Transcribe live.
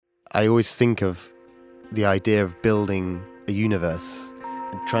I always think of the idea of building a universe,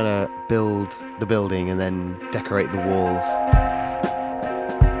 trying to build the building and then decorate the walls.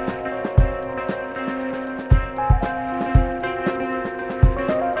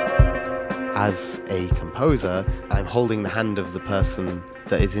 As a composer, I'm holding the hand of the person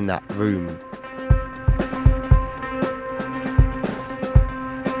that is in that room.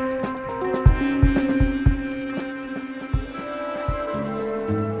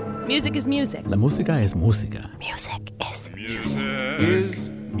 Music is music. La música es música. Music is music. Is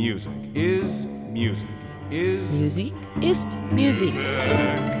music. Is music. Is Musik ist Musik.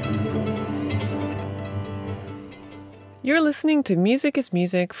 You're listening to Music is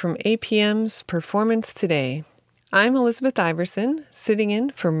Music from APM's Performance Today. I'm Elizabeth Iverson, sitting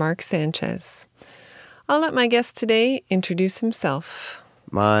in for Mark Sanchez. I'll let my guest today introduce himself.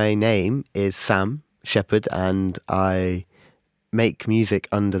 My name is Sam Shepard, and I make music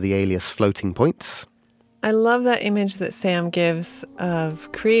under the alias Floating Points. I love that image that Sam gives of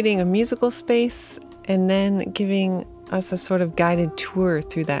creating a musical space and then giving us a sort of guided tour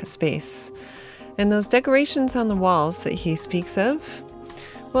through that space. And those decorations on the walls that he speaks of,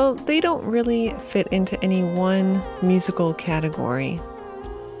 well, they don't really fit into any one musical category.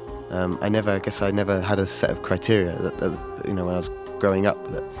 I never had a set of criteria that when I was growing up,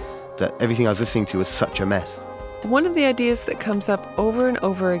 that everything I was listening to was such a mess. One of the ideas that comes up over and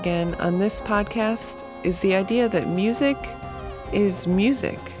over again on this podcast is the idea that music is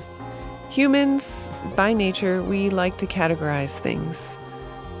music. Humans, by nature, we like to categorize things.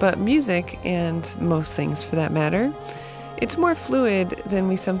 But music, and most things for that matter, it's more fluid than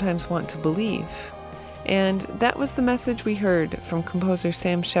we sometimes want to believe. And that was the message we heard from composer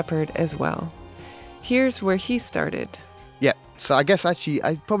Sam Shepard as well. Here's where he started. Yeah, so I guess actually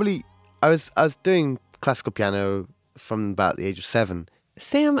I was doing classical piano from about the age of 7.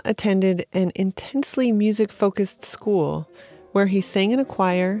 Sam attended an intensely music-focused school where he sang in a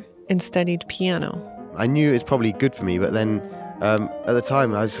choir and studied piano. I knew it was probably good for me, but then at the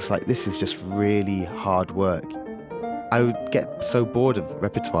time I was just like, this is just really hard work. I would get so bored of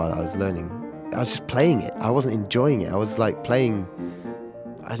repertoire that I was learning. I was just playing it. I wasn't enjoying it. I was like playing,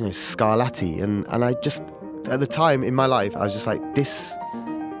 I don't know, Scarlatti. And I just, at the time in my life, I was just like,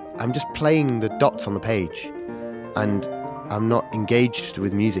 I'm just playing the dots on the page. And I'm not engaged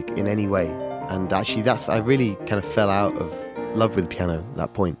with music in any way. And actually I really kind of fell out of love with the piano at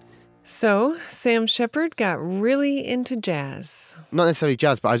that point. So Sam Shepard got really into jazz. Not necessarily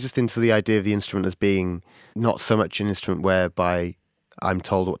jazz, but I was just into the idea of the instrument as being not so much an instrument whereby I'm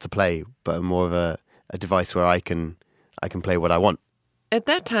told what to play, but more of a device where I can play what I want. At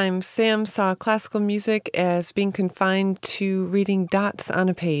that time, Sam saw classical music as being confined to reading dots on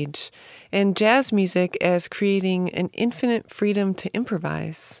a page, and jazz music as creating an infinite freedom to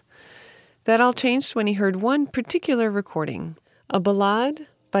improvise. That all changed when he heard one particular recording, a ballade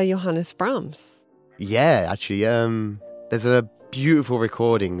by Johannes Brahms. Yeah, actually, there's a beautiful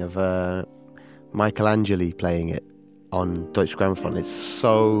recording of Michelangelo playing it on Deutsche Grammophon. It's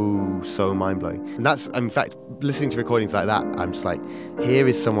so mind-blowing. And that's, in fact, listening to recordings like that, I'm just like, here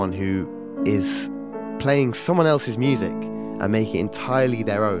is someone who is playing someone else's music and making it entirely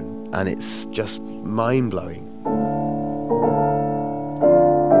their own. And it's just mind-blowing.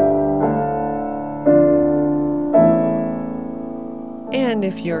 And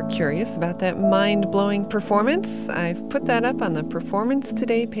if you're curious about that mind-blowing performance, I've put that up on the Performance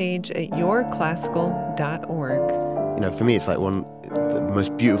Today page at yourclassical.org. You know, for me, it's like one of the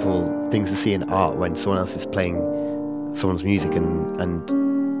most beautiful things to see in art when someone else is playing someone's music and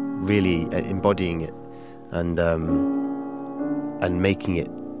really embodying it and making it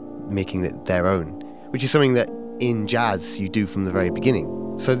their own, which is something that in jazz you do from the very beginning.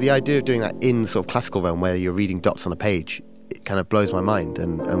 So the idea of doing that in the sort of classical realm where you're reading dots on a page, it kind of blows my mind.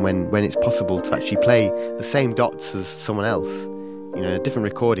 And when it's possible to actually play the same dots as someone else, you know, a different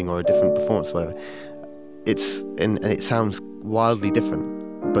recording or a different performance, whatever, and it sounds wildly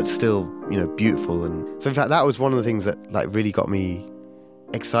different, but still, you know, beautiful. And so in fact, that was one of the things that like really got me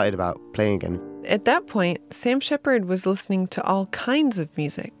excited about playing again. At that point, Sam Shepard was listening to all kinds of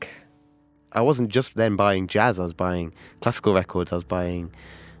music. I wasn't just then buying jazz, I was buying classical records, I was buying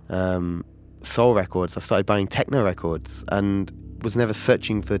soul records, I started buying techno records, and was never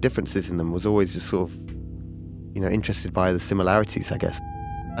searching for the differences in them, was always just sort of, you know, interested by the similarities, I guess.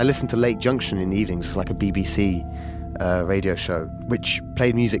 I listened to Lake Junction in the evenings, it's like a BBC radio show, which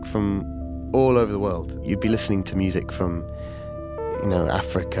played music from all over the world. You'd be listening to music from, you know,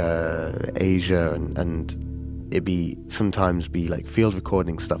 Africa, Asia, and it'd be sometimes be like field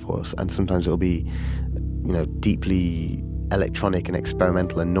recording stuff, and sometimes it'll be, you know, deeply electronic and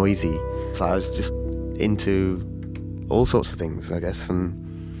experimental and noisy. So I was just into all sorts of things, I guess, and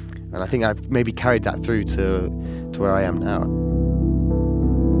I think I've maybe carried that through to where I am now.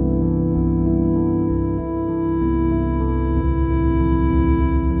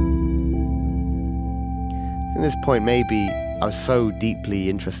 At this point, maybe I was so deeply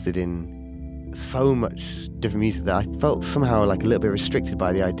interested in so much different music that I felt somehow like a little bit restricted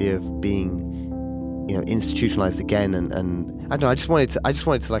by the idea of being, institutionalized again. And I don't know, I just wanted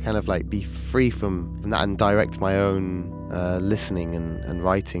to like kind of like be free from that and direct my own listening and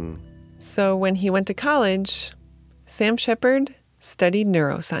writing. So when he went to college, Sam Shepard studied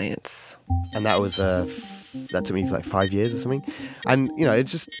neuroscience. And that was that took me for like 5 years or something. And,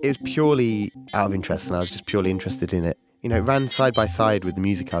 it was purely out of interest, and I was just purely interested in it. It ran side by side with the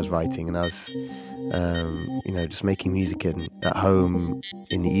music I was writing, and I was, just making music at home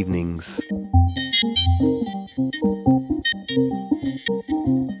in the evenings.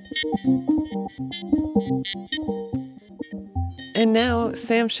 And now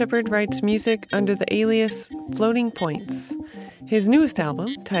Sam Shepard writes music under the alias Floating Points. His newest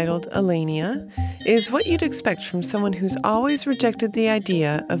album, titled Alania, is what you'd expect from someone who's always rejected the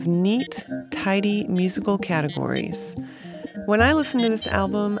idea of neat, tidy musical categories. When I listen to this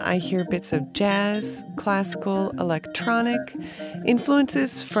album, I hear bits of jazz, classical, electronic,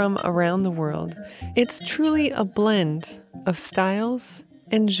 influences from around the world. It's truly a blend of styles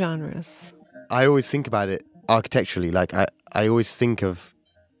and genres. I always think about it architecturally. Like I always think of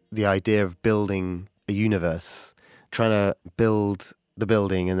the idea of building a universe, trying to build the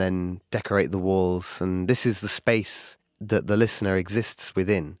building and then decorate the walls. And this is the space that the listener exists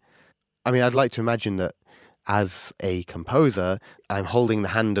within. I mean, I'd like to imagine that as a composer, I'm holding the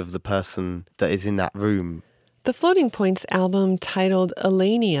hand of the person that is in that room. The Floating Points album, titled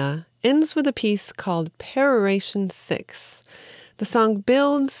Alania, ends with a piece called Peroration 6. The song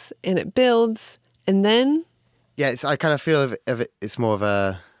builds, and then... Yeah, I kind of feel of it, it's more of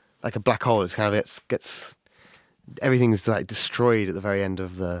a black hole. It's kind of, it gets everything's like destroyed at the very end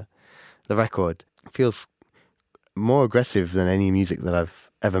of the record. It feels more aggressive than any music that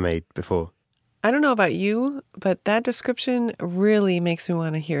I've ever made before. I don't know about you, but that description really makes me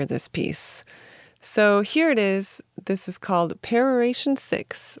want to hear this piece. So here it is. This is called Peroration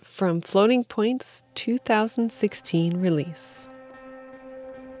 6 from Floating Points' 2016 release.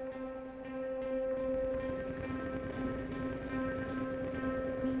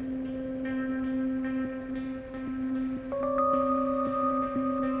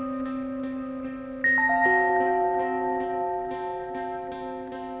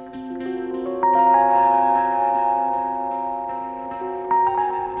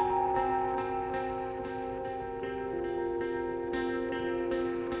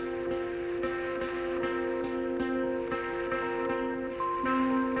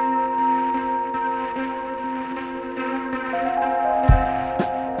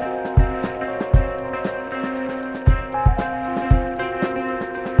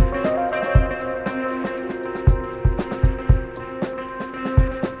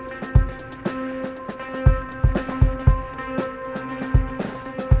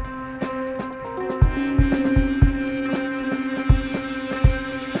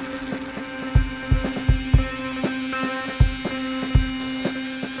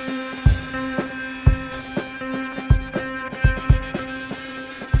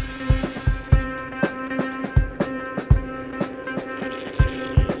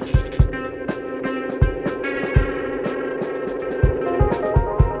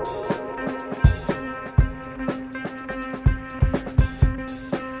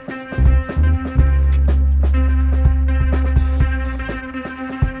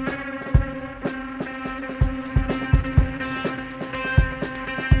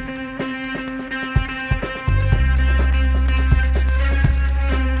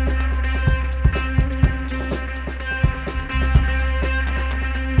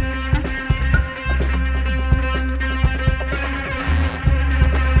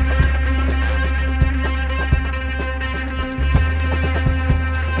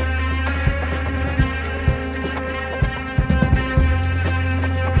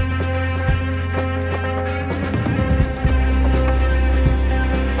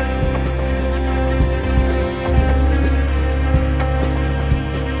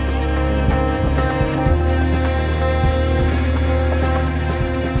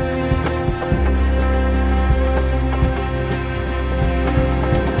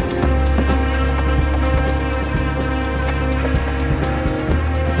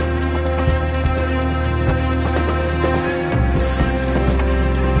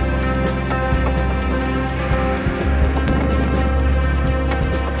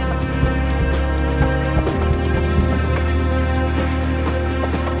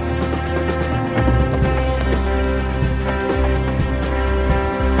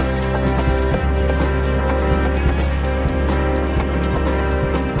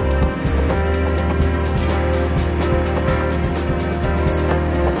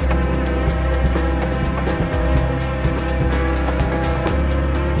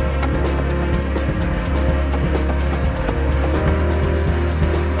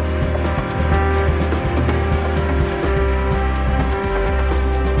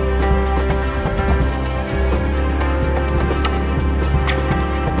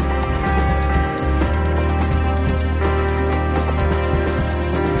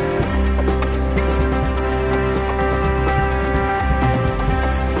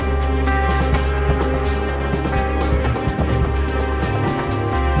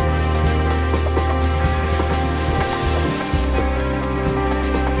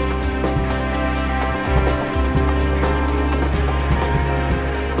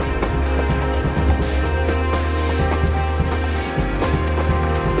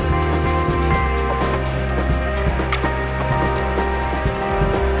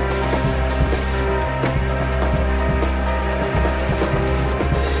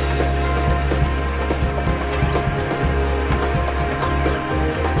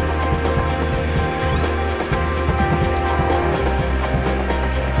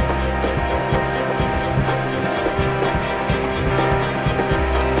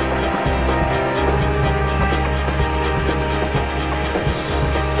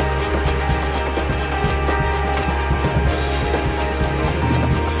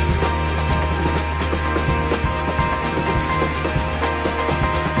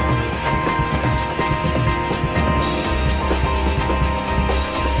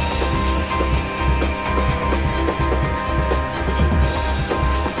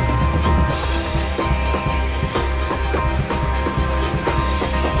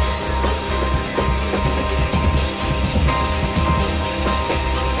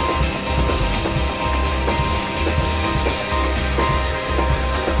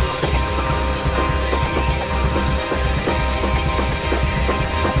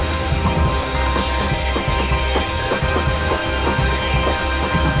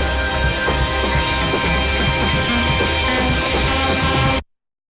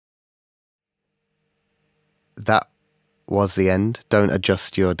 was the end. Don't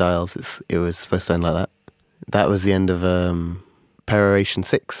adjust your dials. It was supposed to end like that. That was the end of Peroration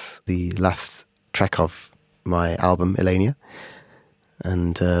 6, the last track of my album, Elenia.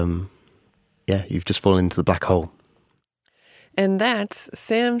 And you've just fallen into the black hole. And that's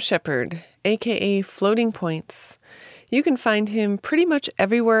Sam Shepard, aka Floating Points. You can find him pretty much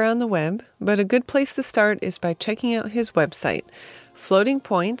everywhere on the web, but a good place to start is by checking out his website,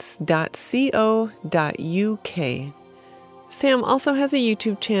 floatingpoints.co.uk. Sam also has a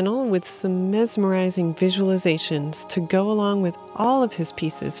YouTube channel with some mesmerizing visualizations to go along with all of his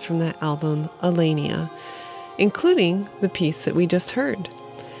pieces from that album, Elenia, including the piece that we just heard.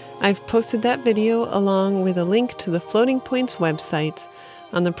 I've posted that video along with a link to the Floating Points website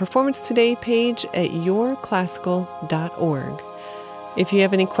on the Performance Today page at yourclassical.org. If you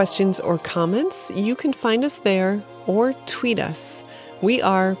have any questions or comments, you can find us there or tweet us. We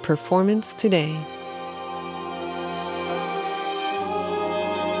are Performance Today.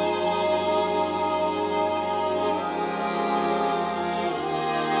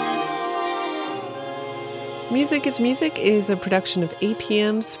 Music is Music is a production of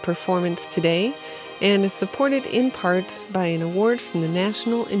APM's Performance Today and is supported in part by an award from the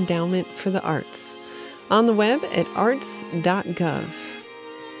National Endowment for the Arts on the web at arts.gov.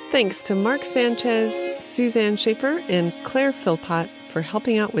 Thanks to Mark Sanchez, Suzanne Schaefer, and Claire Philpott for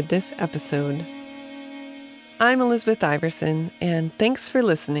helping out with this episode. I'm Elizabeth Iverson, and thanks for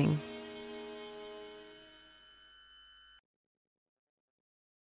listening.